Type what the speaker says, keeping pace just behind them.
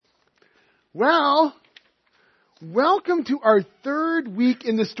Well, welcome to our third week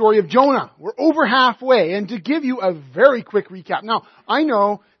in the story of Jonah. We're over halfway, and to give you a very quick recap. Now, I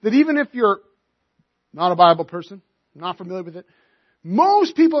know that even if you're not a Bible person, not familiar with it,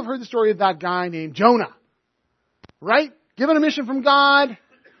 most people have heard the story of that guy named Jonah. Right? Given a mission from God,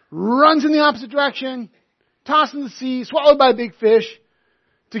 runs in the opposite direction, tossed in the sea, swallowed by a big fish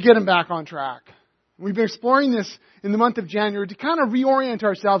to get him back on track. We've been exploring this in the month of January to kind of reorient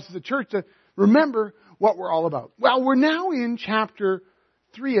ourselves as a church to remember what we're all about. Well, we're now in chapter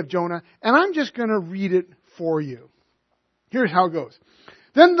 3 of Jonah, and I'm just going to read it for you. Here's how it goes.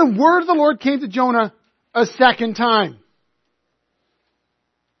 Then the word of the Lord came to Jonah a second time.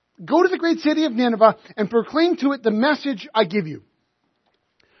 Go to the great city of Nineveh and proclaim to it the message I give you.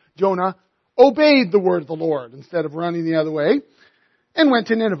 Jonah obeyed the word of the Lord instead of running the other way and went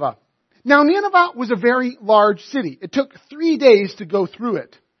to Nineveh. Now Nineveh was a very large city. It took 3 days to go through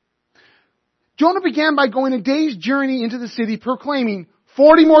it. Jonah began by going a day's journey into the city, proclaiming,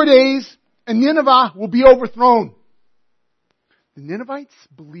 40 more days and Nineveh will be overthrown. The Ninevites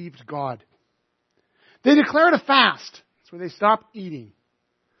believed God. They declared a fast. That's where they stopped eating.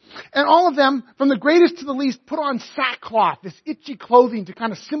 And all of them, from the greatest to the least, put on sackcloth, this itchy clothing to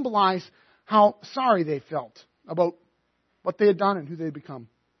kind of symbolize how sorry they felt about what they had done and who they had become.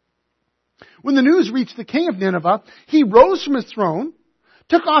 When the news reached the king of Nineveh, he rose from his throne,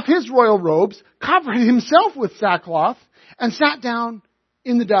 took off his royal robes, covered himself with sackcloth, and sat down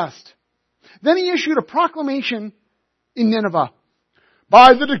in the dust. Then he issued a proclamation in Nineveh.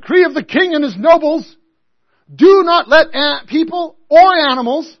 By the decree of the king and his nobles, do not let people or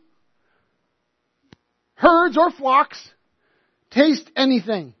animals, herds or flocks, taste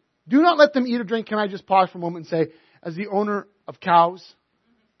anything. Do not let them eat or drink. Can I just pause for a moment and say, as the owner of cows,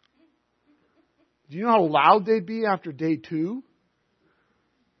 do you know how loud they'd be after day 2?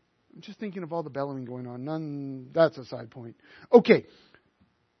 I'm just thinking of all the bellowing going on. That's a side point. Okay.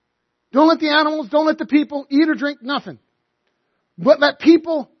 Don't let the animals, don't let the people eat or drink nothing. But let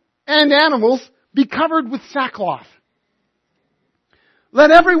people and animals be covered with sackcloth.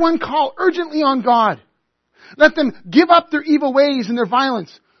 Let everyone call urgently on God. Let them give up their evil ways and their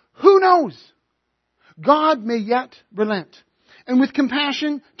violence. Who knows? God may yet relent, and with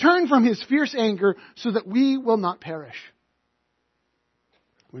compassion turn from His fierce anger so that we will not perish.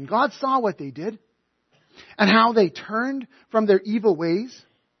 When God saw what they did and how they turned from their evil ways,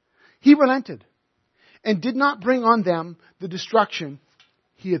 He relented and did not bring on them the destruction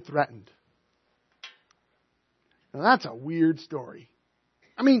He had threatened. Now that's a weird story.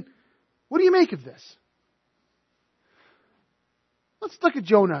 I mean, what do you make of this? Let's look at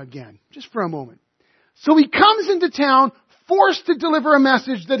Jonah again, just for a moment. So he comes into town forced to deliver a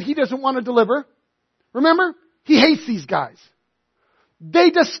message that he doesn't want to deliver. Remember? He hates these guys.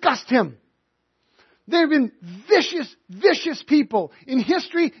 They disgust him. They've been vicious, vicious people. In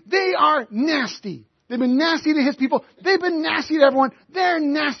history, they are nasty. They've been nasty to his people. They've been nasty to everyone. They're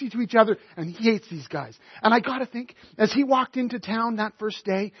nasty to each other. And he hates these guys. And I gotta think, as he walked into town that first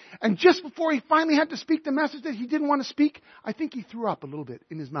day, and just before he finally had to speak the message that he didn't want to speak, I think he threw up a little bit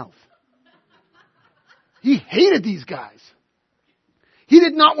in his mouth. He hated these guys. He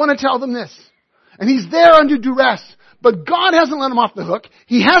did not want to tell them this. And he's there under duress. But God hasn't let him off the hook.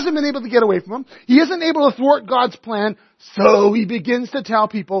 He hasn't been able to get away from him. He isn't able to thwart God's plan. So he begins to tell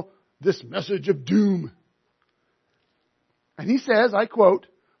people this message of doom. And he says, I quote,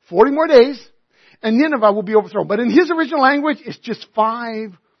 40 more days and Nineveh will be overthrown. But in his original language, it's just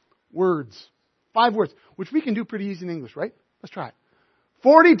 5 words. 5 words, which we can do pretty easy in English, right? Let's try it.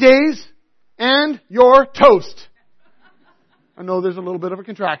 40 days and you're toast. I know there's a little bit of a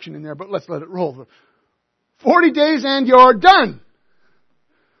contraction in there, but let's let it roll. 40 days and you're done.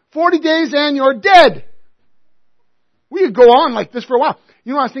 40 days and you're dead. We could go on like this for a while.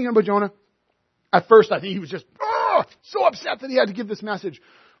 You know what I was thinking about Jonah? At first I think he was just so upset that he had to give this message.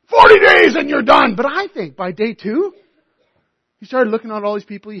 40 days and you're done. But I think by day 2, he started looking at all these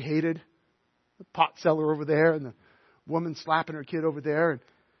people he hated. The pot seller over there and the woman slapping her kid over there. And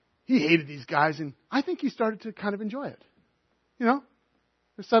he hated these guys. And I think he started to kind of enjoy it. You know?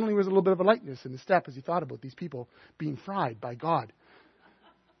 There suddenly was a little bit of a lightness in his step as he thought about these people being fried by God.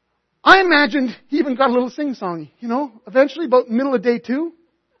 I imagined he even got a little sing-songy, you know, eventually about middle of day 2.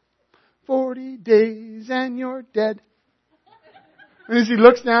 40 days and you're dead. And as he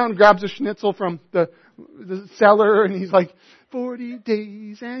looks down and grabs a schnitzel from the seller and he's like, 40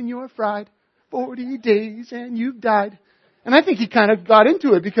 days and you're fried. 40 days and you've died. And I think he kind of got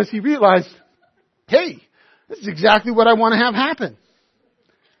into it because he realized, hey, this is exactly what I want to have happen.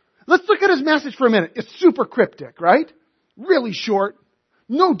 Let's look at his message for a minute. It's super cryptic, right? Really short.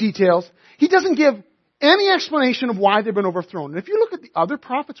 No details. He doesn't give any explanation of why they've been overthrown. And if you look at the other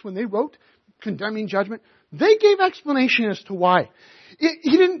prophets when they wrote condemning judgment, they gave explanation as to why.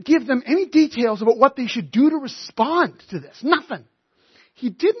 He didn't give them any details about what they should do to respond to this. Nothing. He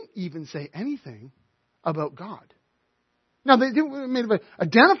didn't even say anything about God. Now, they may have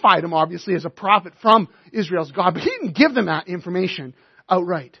identified him, obviously, as a prophet from Israel's God, but he didn't give them that information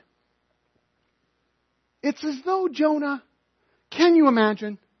outright. It's as though Jonah, can you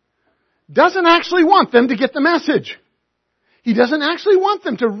imagine, doesn't actually want them to get the message. He doesn't actually want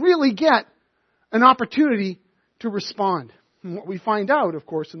them to really get an opportunity to respond. And what we find out, of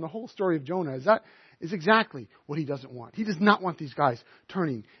course, in the whole story of Jonah is exactly what he doesn't want. He does not want these guys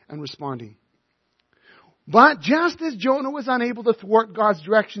turning and responding. But just as Jonah was unable to thwart God's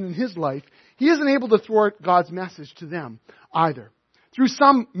direction in his life, he isn't able to thwart God's message to them either. Through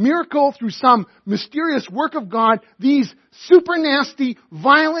some miracle, through some mysterious work of God, these super nasty,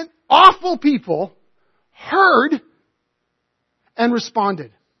 violent, awful people heard and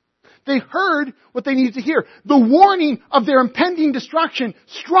responded. They heard what they needed to hear. The warning of their impending destruction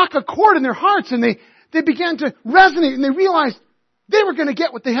struck a chord in their hearts, and they began to resonate, and they realized they were going to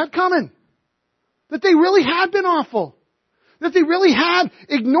get what they had coming. That they really had been awful. That they really had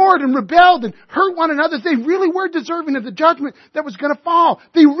ignored and rebelled and hurt one another. They really were deserving of the judgment that was going to fall.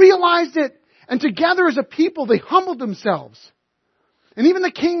 They realized it. And together as a people, they humbled themselves. And even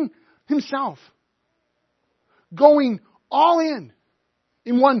the king himself, going all in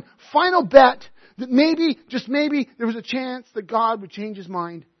one final bet that maybe, just maybe, there was a chance that God would change his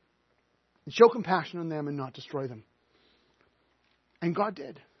mind and show compassion on them and not destroy them. And God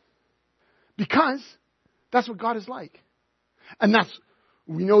did. Because that's what God is like. And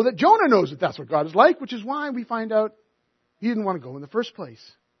we know that Jonah knows that that's what God is like, which is why we find out he didn't want to go in the first place.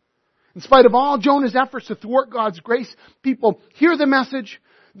 In spite of all Jonah's efforts to thwart God's grace, people hear the message,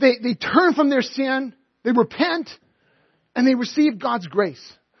 they turn from their sin, they repent, and they receive God's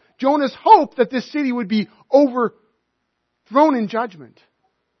grace. Jonah's hope that this city would be overthrown in judgment.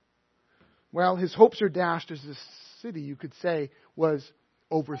 Well, his hopes are dashed as this city, you could say, was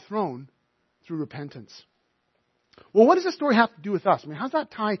overthrown through repentance. Well, what does this story have to do with us? I mean, how does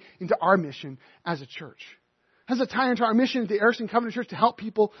that tie into our mission as a church? How does it tie into our mission at the Erickson Covenant Church to help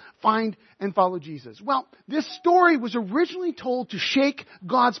people find and follow Jesus? Well, this story was originally told to shake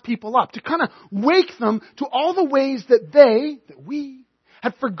God's people up, to kind of wake them to all the ways that we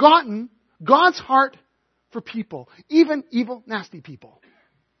had forgotten God's heart for people, even evil, nasty people.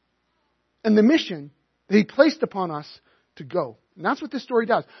 And the mission that He placed upon us to go. And that's what this story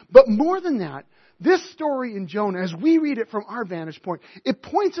does. But more than that, this story in Jonah, as we read it from our vantage point, it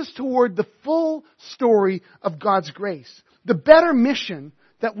points us toward the full story of God's grace. The better mission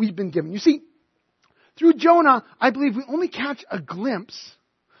that we've been given. You see, through Jonah, I believe we only catch a glimpse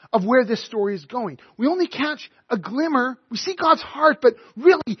of where this story is going. We only catch a glimmer. We see God's heart, but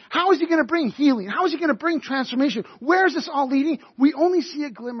really, how is He going to bring healing? How is He going to bring transformation? Where is this all leading? We only see a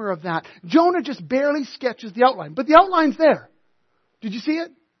glimmer of that. Jonah just barely sketches the outline, but the outline's there. Did you see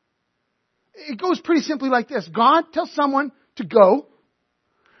it? It goes pretty simply like this. God tells someone to go,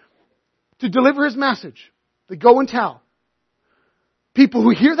 to deliver His message. They go and tell. People who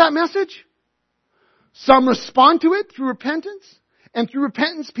hear that message, some respond to it through repentance, and through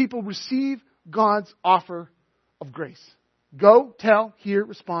repentance, people receive God's offer of grace. Go, tell, hear,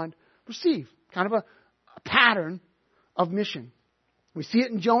 respond, receive. Kind of a pattern of mission. We see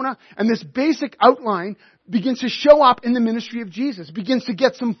it in Jonah, and this basic outline begins to show up in the ministry of Jesus. It begins to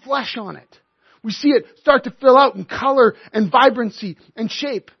get some flesh on it. We see it start to fill out in color and vibrancy and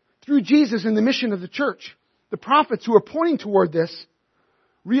shape through Jesus and the mission of the church. The prophets who are pointing toward this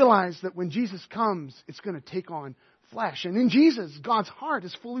realize that when Jesus comes, it's going to take on flesh. And in Jesus, God's heart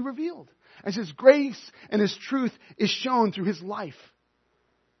is fully revealed as His grace and His truth is shown through His life.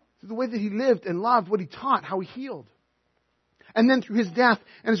 Through the way that He lived and loved, what He taught, how He healed. And then through His death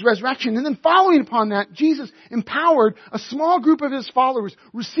and His resurrection. And then following upon that, Jesus empowered a small group of His followers,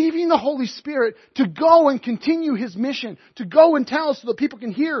 receiving the Holy Spirit to go and continue His mission, to go and tell so that people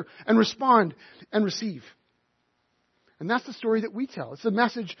can hear and respond and receive. And that's the story that we tell. It's the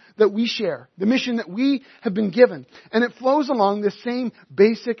message that we share, the mission that we have been given. And it flows along this same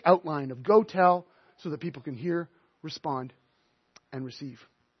basic outline of go tell so that people can hear, respond, and receive.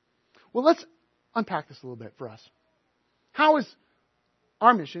 Well, let's unpack this a little bit for us. How is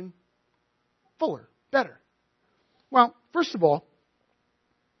our mission fuller, better? Well, first of all,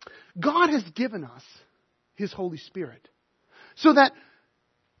 God has given us His Holy Spirit so that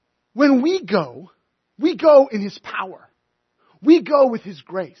when we go in His power. We go with His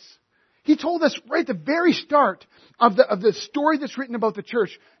grace. He told us right at the very start of the story that's written about the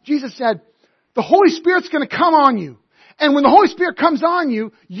church. Jesus said, the Holy Spirit's going to come on you. And when the Holy Spirit comes on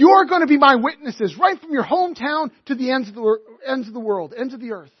you, you're going to be my witnesses, right from your hometown to the ends of the world, ends of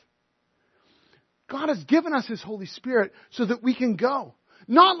the earth. God has given us His Holy Spirit so that we can go.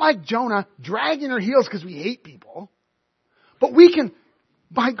 Not like Jonah, dragging our heels because we hate people. But we can,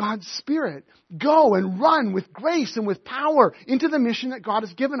 by God's Spirit, go and run with grace and with power into the mission that God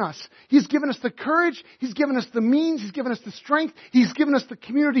has given us. He's given us the courage. He's given us the means. He's given us the strength. He's given us the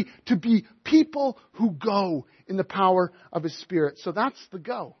community to be people who go in the power of His Spirit. So that's the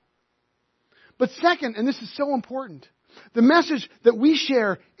go. But second, and this is so important, the message that we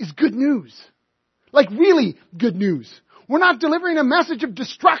share is good news. Like really good news. We're not delivering a message of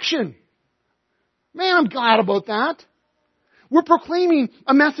destruction. Man, I'm glad about that. We're proclaiming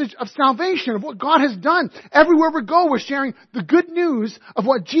a message of salvation, of what God has done. Everywhere we go, we're sharing the good news of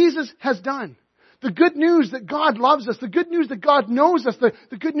what Jesus has done. The good news that God loves us. The good news that God knows us.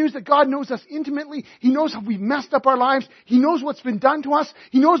 The good news that God knows us intimately. He knows how we've messed up our lives. He knows what's been done to us.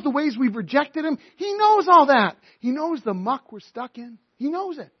 He knows the ways we've rejected Him. He knows all that. He knows the muck we're stuck in. He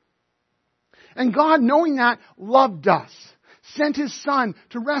knows it. And God, knowing that, loved us. Sent His Son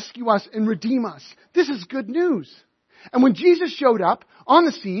to rescue us and redeem us. This is good news. And when Jesus showed up on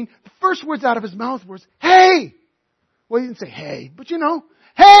the scene, the first words out of His mouth was, hey! Well, He didn't say hey, but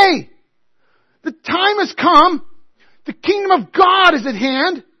hey! The time has come. The kingdom of God is at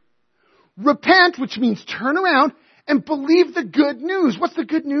hand. Repent, which means turn around, and believe the good news. What's the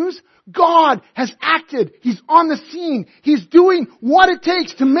good news? God has acted. He's on the scene. He's doing what it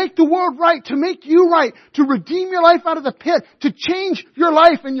takes to make the world right, to make you right, to redeem your life out of the pit, to change your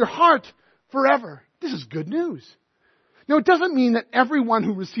life and your heart forever. This is good news. Now, it doesn't mean that everyone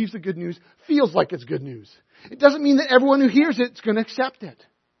who receives the good news feels like it's good news. It doesn't mean that everyone who hears it is going to accept it.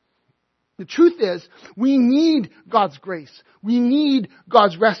 The truth is, we need God's grace. We need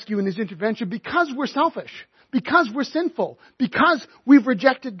God's rescue and His intervention because we're selfish, because we're sinful, because we've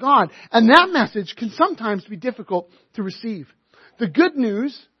rejected God. And that message can sometimes be difficult to receive. The good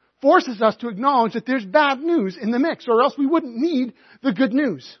news forces us to acknowledge that there's bad news in the mix, or else we wouldn't need the good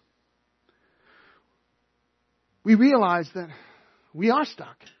news. We realize that we are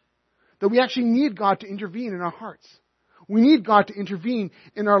stuck, that we actually need God to intervene in our hearts. We need God to intervene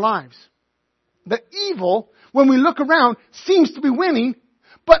in our lives. That evil, when we look around, seems to be winning,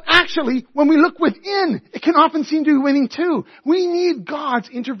 but actually, when we look within, it can often seem to be winning too. We need God's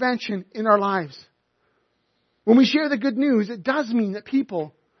intervention in our lives. When we share the good news, it does mean that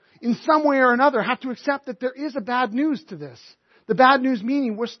people, in some way or another, have to accept that there is a bad news to this. The bad news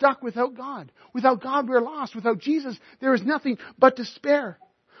meaning we're stuck without God. Without God, we're lost. Without Jesus, there is nothing but despair.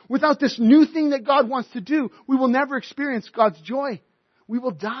 Without this new thing that God wants to do, we will never experience God's joy. We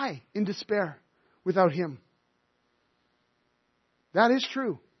will die in despair without Him. That is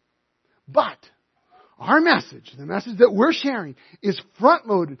true. But our message, the message that we're sharing, is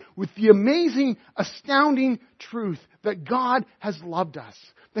front-loaded with the amazing, astounding truth that God has loved us.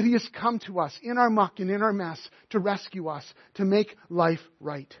 That He has come to us in our muck and in our mess to rescue us, to make life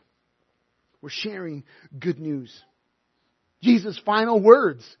right. We're sharing good news. Jesus' final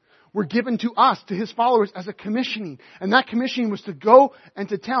words were given to us, to His followers, as a commissioning. And that commissioning was to go and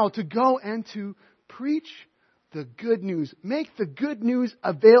to tell, to go and to preach the good news. Make the good news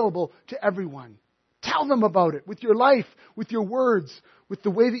available to everyone. Tell them about it with your life, with your words, with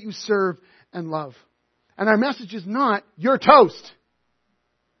the way that you serve and love. And our message is not, you're toast.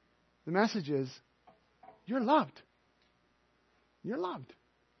 The message is, you're loved. You're loved.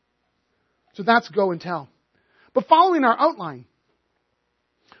 So that's go and tell. But following our outline,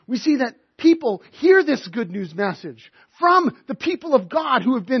 we see that people hear this good news message from the people of God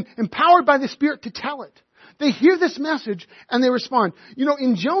who have been empowered by the Spirit to tell it. They hear this message and they respond.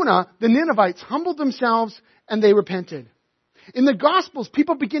 In Jonah, the Ninevites humbled themselves and they repented. In the Gospels,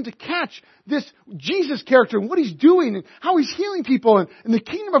 people begin to catch this Jesus character and what He's doing and how He's healing people. And the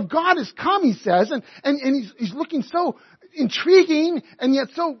kingdom of God has come, He says. And He's looking so intriguing and yet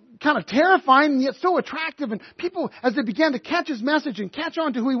so kind of terrifying and yet so attractive. And people, as they began to catch His message and catch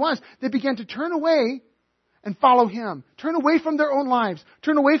on to who He was, they began to turn away and follow Him. Turn away from their own lives.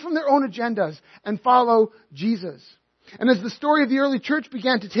 Turn away from their own agendas and follow Jesus. And as the story of the early church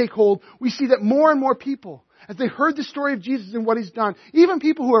began to take hold, we see that more and more people, as they heard the story of Jesus and what He's done, even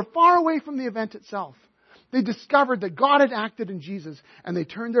people who are far away from the event itself, they discovered that God had acted in Jesus and they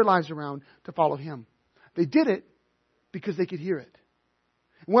turned their lives around to follow Him. They did it because they could hear it.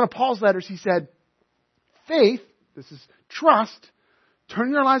 In one of Paul's letters, he said, faith, this is trust,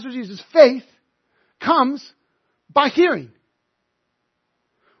 turning their lives to Jesus, faith comes by hearing.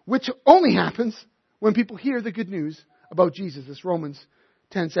 which only happens when people hear the good news about Jesus. It's Romans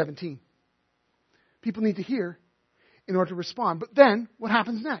 10:17. People need to hear in order to respond. But then, what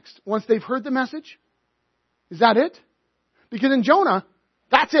happens next? Once they've heard the message, is that it? Because in Jonah,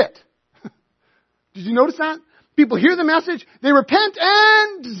 that's it. Did you notice that? People hear the message, they repent,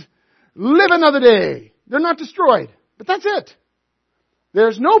 and live another day. They're not destroyed. But that's it.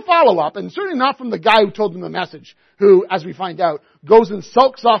 There's no follow-up, and certainly not from the guy who told them the message, who, as we find out, goes and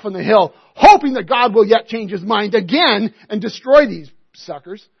sulks off on the hill, hoping that God will yet change his mind again and destroy these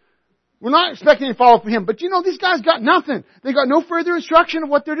suckers. We're not expecting any follow-up from him. But these guys got nothing. They got no further instruction of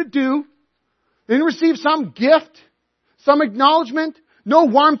what they're to do. They didn't receive some gift, some acknowledgement, no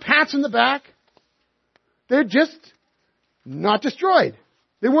warm pats in the back. They're just not destroyed.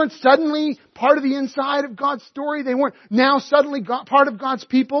 They weren't suddenly part of the inside of God's story. They weren't now suddenly part of God's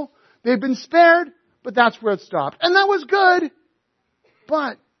people. They've been spared, but that's where it stopped. And that was good.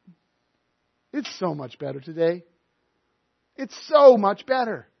 But it's so much better today. It's so much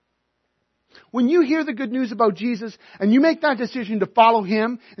better. When you hear the good news about Jesus and you make that decision to follow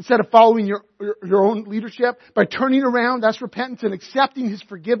Him instead of following your own leadership by turning around, that's repentance, and accepting His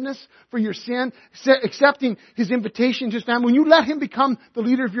forgiveness for your sin, accepting His invitation to His family. When you let Him become the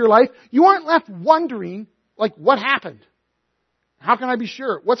leader of your life, you aren't left wondering, what happened? How can I be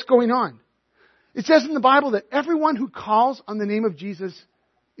sure? What's going on? It says in the Bible that everyone who calls on the name of Jesus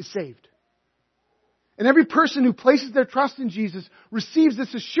is saved. And every person who places their trust in Jesus receives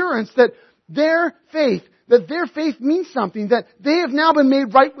this assurance that their faith means something, that they have now been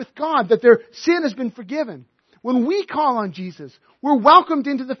made right with God, that their sin has been forgiven. When we call on Jesus, we're welcomed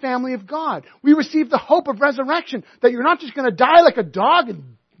into the family of God. We receive the hope of resurrection, that you're not just going to die like a dog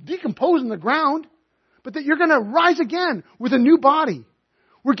and decompose in the ground, but that you're going to rise again with a new body.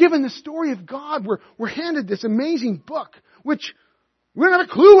 We're given the story of God. We're handed this amazing book, which we don't have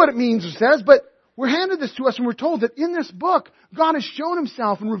a clue what it means or says, but we're handed this to us and we're told that in this book, God has shown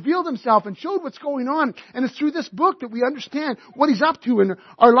Himself and revealed Himself and showed what's going on. And it's through this book that we understand what He's up to, and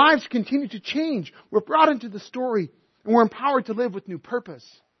our lives continue to change. We're brought into the story and we're empowered to live with new purpose.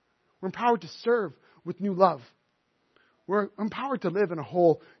 We're empowered to serve with new love. We're empowered to live in a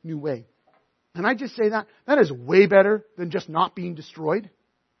whole new way. And I just say that is way better than just not being destroyed.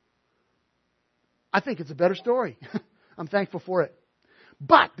 I think it's a better story. I'm thankful for it.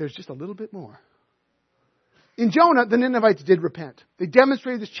 But there's just a little bit more. In Jonah, the Ninevites did repent. They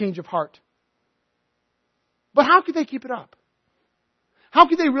demonstrated this change of heart. But how could they keep it up? How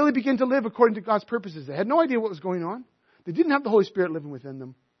could they really begin to live according to God's purposes? They had no idea what was going on. They didn't have the Holy Spirit living within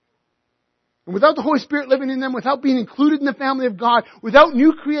them. And without the Holy Spirit living in them, without being included in the family of God, without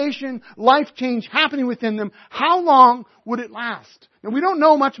new creation, life change happening within them, how long would it last? Now, we don't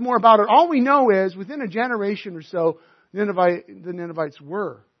know much more about it. All we know is within a generation or so, the Ninevites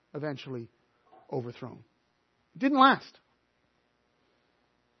were eventually overthrown. It didn't last.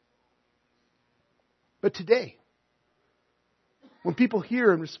 But today, when people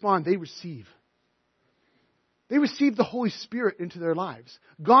hear and respond, they receive. They receive the Holy Spirit into their lives.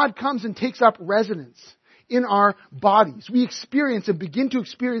 God comes and takes up residence in our bodies. We experience and begin to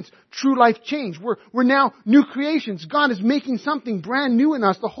experience true life change. We're now new creations. God is making something brand new in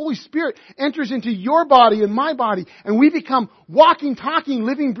us. The Holy Spirit enters into your body and my body, and we become walking, talking,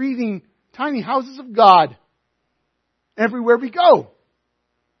 living, breathing, tiny houses of God everywhere we go.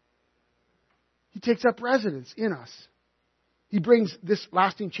 He takes up residence in us. He brings this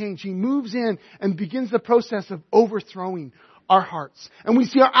lasting change. He moves in and begins the process of overthrowing our hearts. And we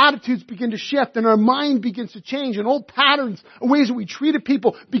see our attitudes begin to shift and our mind begins to change, and old patterns and ways that we treated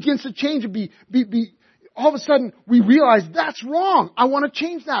people begins to change and be all of a sudden we realize that's wrong. I want to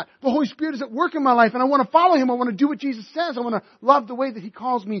change that. The Holy Spirit is at work in my life and I want to follow Him. I want to do what Jesus says. I want to love the way that He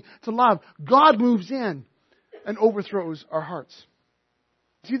calls me to love. God moves in and overthrows our hearts.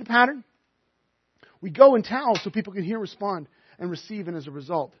 See the pattern? We go and tell so people can hear, respond, and receive, and as a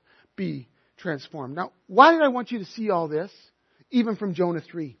result, be transformed. Now, why did I want you to see all this, even from Jonah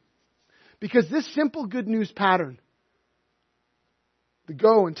 3? Because this simple good news pattern, the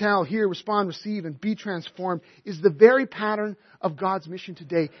go and tell, hear, respond, receive, and be transformed, is the very pattern of God's mission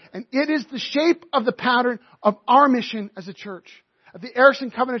today. And it is the shape of the pattern of our mission as a church. At the Erickson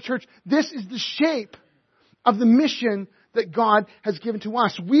Covenant Church, this is the shape of the mission that God has given to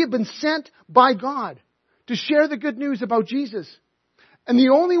us. We have been sent by God to share the good news about Jesus. And the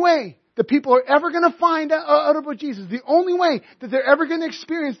only way that people are ever going to find out about Jesus, the only way that they're ever going to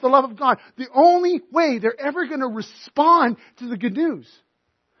experience the love of God, the only way they're ever going to respond to the good news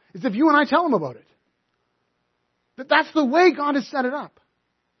is if you and I tell them about it. That's the way God has set it up.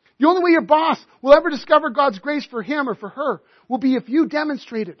 The only way your boss will ever discover God's grace for him or for her will be if you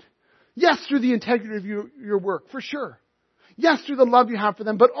demonstrate it. Yes, through the integrity of your work, for sure. Yes, through the love you have for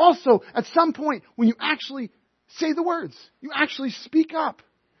them, but also at some point when you actually say the words, you actually speak up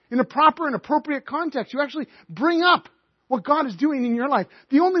in a proper and appropriate context. You actually bring up what God is doing in your life.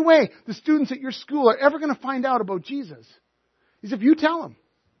 The only way the students at your school are ever going to find out about Jesus is if you tell them,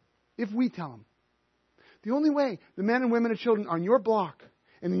 if we tell them. The only way the men and women and children on your block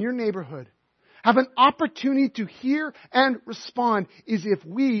and in your neighborhood have an opportunity to hear and respond is if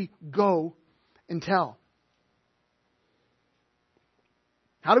we go and tell.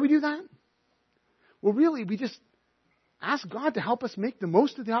 How do we do that? Well, really, we just ask God to help us make the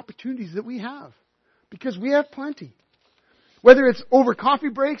most of the opportunities that we have. Because we have plenty. Whether it's over coffee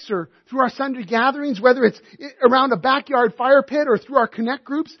breaks or through our Sunday gatherings, whether it's around a backyard fire pit or through our connect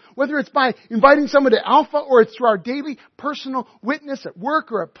groups, whether it's by inviting someone to Alpha or it's through our daily personal witness at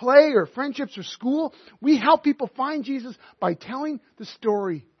work or at play or friendships or school, we help people find Jesus by telling the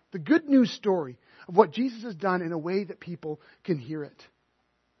story, the good news story of what Jesus has done in a way that people can hear it.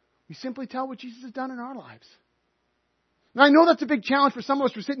 We simply tell what Jesus has done in our lives. Now I know that's a big challenge for some of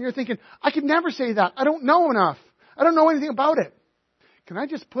us. We're sitting here thinking, I could never say that. I don't know enough. I don't know anything about it. Can I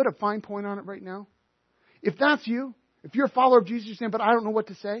just put a fine point on it right now? If that's you, if you're a follower of Jesus, you're saying, but I don't know what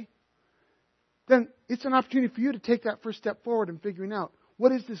to say, then it's an opportunity for you to take that first step forward in figuring out,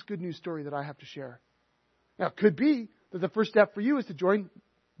 what is this good news story that I have to share? Now, it could be that the first step for you is to join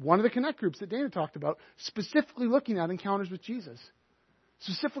one of the connect groups that Dana talked about, specifically looking at encounters with Jesus.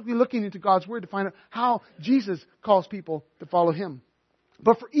 Specifically looking into God's Word to find out how Jesus calls people to follow Him.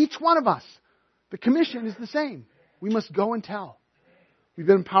 But for each one of us, the commission is the same. We must go and tell. We've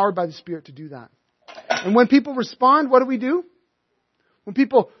been empowered by the Spirit to do that. And when people respond, what do? When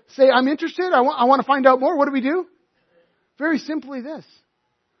people say, I'm interested, I want to find out more, what do? Very simply this.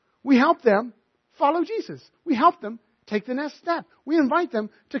 We help them follow Jesus. We help them take the next step. We invite them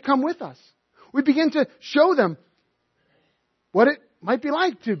to come with us. We begin to show them what it might be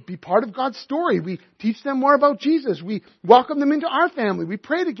like to be part of God's story. We teach them more about Jesus. We welcome them into our family. We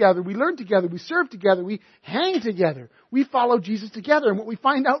pray together. We learn together. We serve together. We hang together. We follow Jesus together. And what we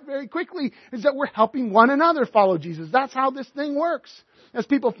find out very quickly is that we're helping one another follow Jesus. That's how this thing works. As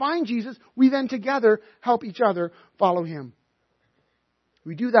people find Jesus, we then together help each other follow Him.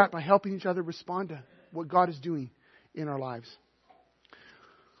 We do that by helping each other respond to what God is doing in our lives.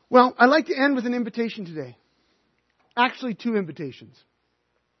 Well, I'd like to end with an invitation today. Actually, two invitations.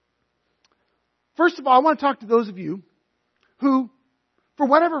 First of all, I want to talk to those of you who, for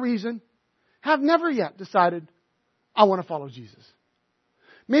whatever reason, have never yet decided, I want to follow Jesus.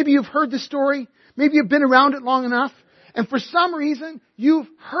 Maybe you've heard the story. Maybe you've been around it long enough. And for some reason, you've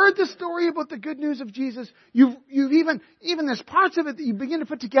heard the story about the good news of Jesus. You've even there's parts of it that you begin to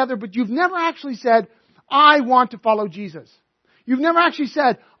put together, but you've never actually said, I want to follow Jesus. You've never actually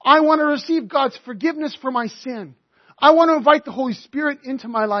said, I want to receive God's forgiveness for my sin. I want to invite the Holy Spirit into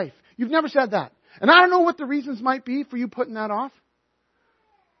my life. You've never said that. And I don't know what the reasons might be for you putting that off.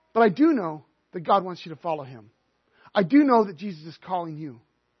 But I do know that God wants you to follow Him. I do know that Jesus is calling you.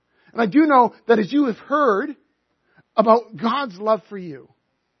 And I do know that as you have heard about God's love for you,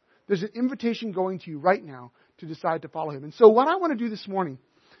 there's an invitation going to you right now to decide to follow Him. And so what I want to do this morning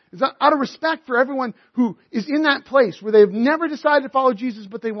is that out of respect for everyone who is in that place where they've never decided to follow Jesus,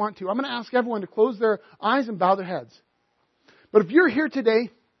 but they want to, I'm going to ask everyone to close their eyes and bow their heads. But if you're here today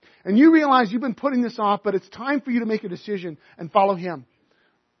and you realize you've been putting this off, but it's time for you to make a decision and follow Him,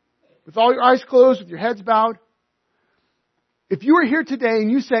 with all your eyes closed, with your heads bowed, if you are here today and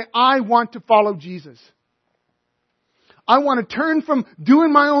you say, I want to follow Jesus, I want to turn from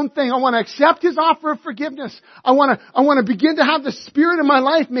doing my own thing. I want to accept His offer of forgiveness. I want to begin to have the Spirit in my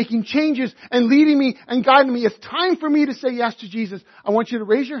life making changes and leading me and guiding me. It's time for me to say yes to Jesus. I want you to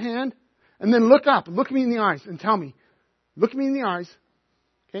raise your hand and then look up, look me in the eyes and tell me. Look me in the eyes.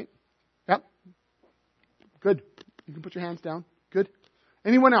 Okay? Yep. Good. You can put your hands down. Good.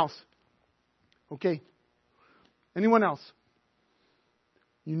 Anyone else? Okay. Anyone else?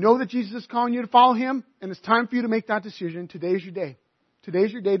 You know that Jesus is calling you to follow Him, and it's time for you to make that decision. Today is your day. Today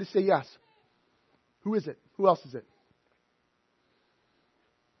is your day to say yes. Who is it? Who else is it?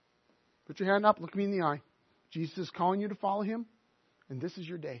 Put your hand up. Look me in the eye. Jesus is calling you to follow Him, and this is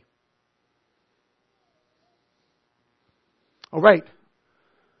your day. All right.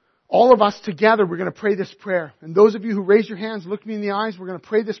 All of us together, we're going to pray this prayer. And those of you who raise your hands, look me in the eyes, we're going to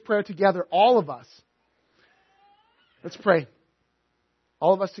pray this prayer together. All of us. Let's pray.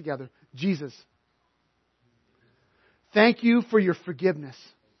 All of us together. Jesus, thank You for Your forgiveness.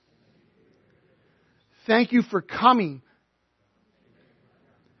 Thank You for coming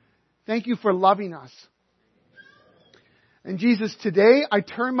Thank you for loving us. And Jesus, today I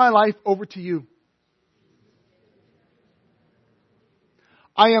turn my life over to you.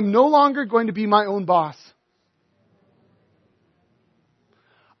 I am no longer going to be my own boss.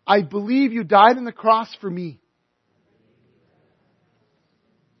 I believe you died on the cross for me.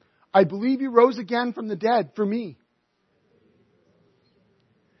 I believe you rose again from the dead for me.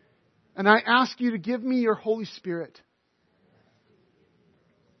 And I ask you to give me your Holy Spirit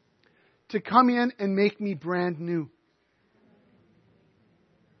to come in and make me brand new.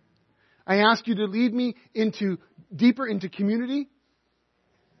 I ask you to lead me deeper into community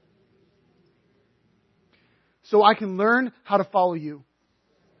so I can learn how to follow you.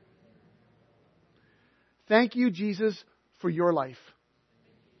 Thank you, Jesus, for your life.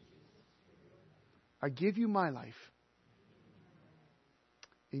 I give you my life.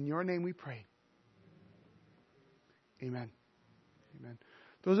 In your name we pray. Amen. Amen.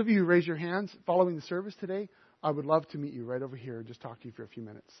 Those of you who raise your hands following the service today, I would love to meet you right over here and just talk to you for a few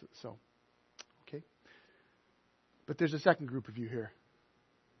minutes. So, okay. But there's a second group of you here.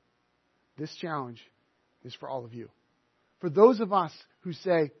 This challenge is for all of you. For those of us who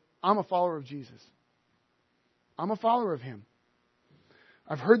say, I'm a follower of Jesus. I'm a follower of Him.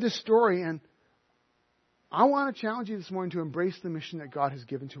 I've heard this story, and I want to challenge you this morning to embrace the mission that God has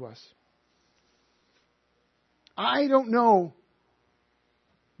given to us. I don't know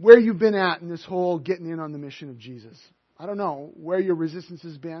where you've been at in this whole getting in on the mission of Jesus. I don't know where your resistance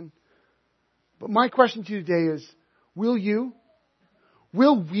has been. But my question to you today is, will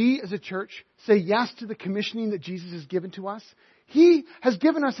we as a church say yes to the commissioning that Jesus has given to us? He has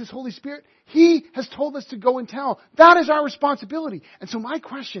given us His Holy Spirit. He has told us to go and tell. That is our responsibility. And so my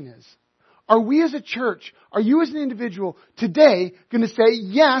question is, are we as a church, are you as an individual today going to say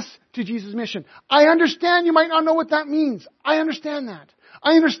yes to Jesus' mission? I understand you might not know what that means. I understand that.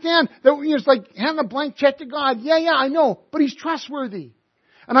 I understand that it's like hand a blank check to God. Yeah, I know. But He's trustworthy.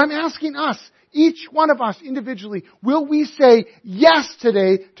 And I'm asking us, each one of us individually, will we say yes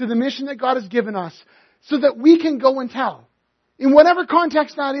today to the mission that God has given us so that we can go and tell? In whatever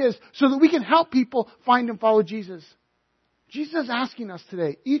context that is, so that we can help people find and follow Jesus. Jesus is asking us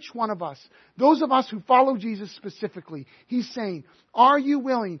today, each one of us, those of us who follow Jesus specifically, He's saying, are you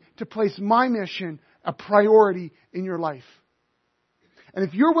willing to place my mission a priority in your life? And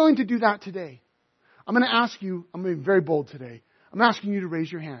if you're willing to do that today, I'm going to ask you, I'm going to be very bold today, I'm asking you to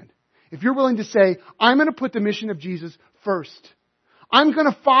raise your hand. If you're willing to say, I'm going to put the mission of Jesus first. I'm going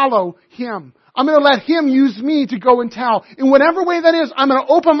to follow Him. I'm going to let Him use me to go and tell. In whatever way that is, I'm going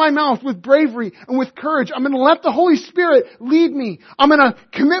to open my mouth with bravery and with courage. I'm going to let the Holy Spirit lead me. I'm going to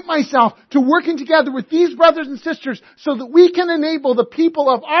commit myself to working together with these brothers and sisters so that we can enable the people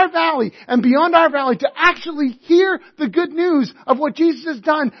of our valley and beyond our valley to actually hear the good news of what Jesus has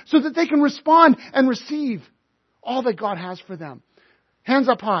done so that they can respond and receive all that God has for them. Hands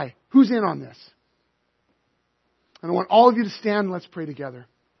up high. Who's in on this? And I want all of you to stand and let's pray together.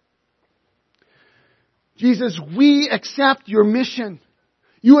 Jesus, we accept your mission.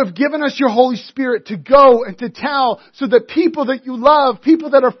 You have given us your Holy Spirit to go and to tell so that people that you love,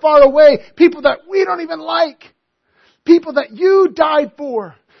 people that are far away, people that we don't even like, people that you died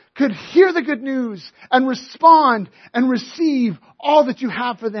for, could hear the good news and respond and receive all that you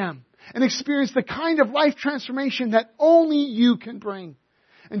have for them and experience the kind of life transformation that only you can bring.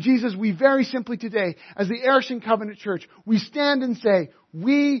 And Jesus, we very simply today, as the Erickson Covenant Church, we stand and say,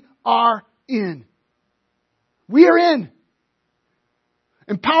 we are in. We are in.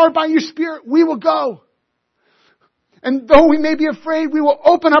 Empowered by your Spirit, we will go. And though we may be afraid, we will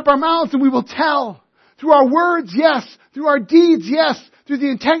open up our mouths and we will tell. Through our words, yes. Through our deeds, yes. Through the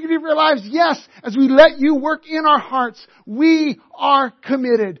integrity of our lives, yes. As we let you work in our hearts, we are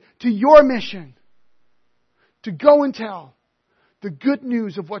committed to your mission. To go and tell the good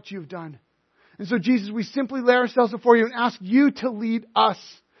news of what you've done. And so Jesus, we simply lay ourselves before you and ask you to lead us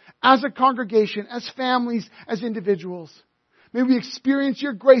as a congregation, as families, as individuals. May we experience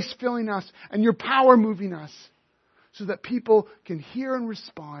your grace filling us and your power moving us so that people can hear and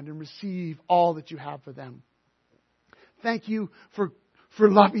respond and receive all that you have for them. Thank you for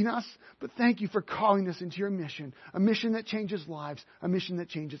loving us, but thank you for calling us into your mission, a mission that changes lives, a mission that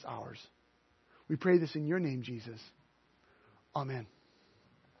changes ours. We pray this in your name, Jesus. Amen.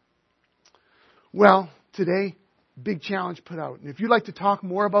 Well, today, big challenge put out. And if you'd like to talk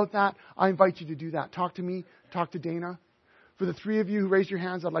more about that, I invite you to do that. Talk to me, talk to Dana. For the three of you who raised your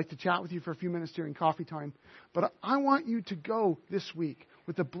hands, I'd like to chat with you for a few minutes during coffee time. But I want you to go this week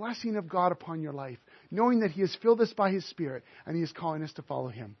with the blessing of God upon your life, knowing that He has filled us by His Spirit and He is calling us to follow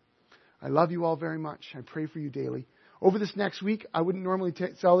Him. I love you all very much. I pray for you daily. Over this next week, I wouldn't normally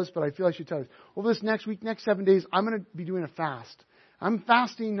tell this, but I feel I should tell this. Over this next week, next 7 days, I'm going to be doing a fast. I'm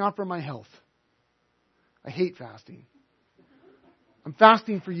fasting not for my health. I hate fasting. I'm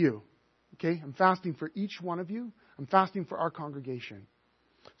fasting for you. Okay? I'm fasting for each one of you. I'm fasting for our congregation.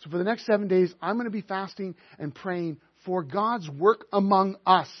 So for the next 7 days, I'm going to be fasting and praying for God's work among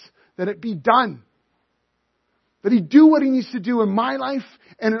us. That it be done. That He do what He needs to do in my life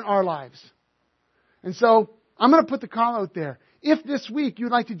and in our lives. And so, I'm going to put the call out there. If this week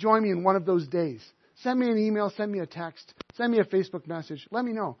you'd like to join me in one of those days, send me an email, send me a text, send me a Facebook message. Let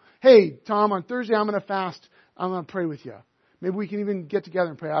me know. Hey, Tom, on Thursday I'm going to fast. I'm going to pray with you. Maybe we can even get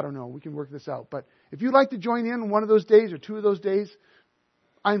together and pray. I don't know. We can work this out. But if you'd like to join in one of those days or 2 of those days,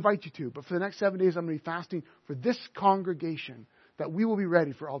 I invite you to. But for the next 7 days, I'm going to be fasting for this congregation that we will be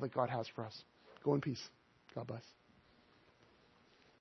ready for all that God has for us. Go in peace. God bless.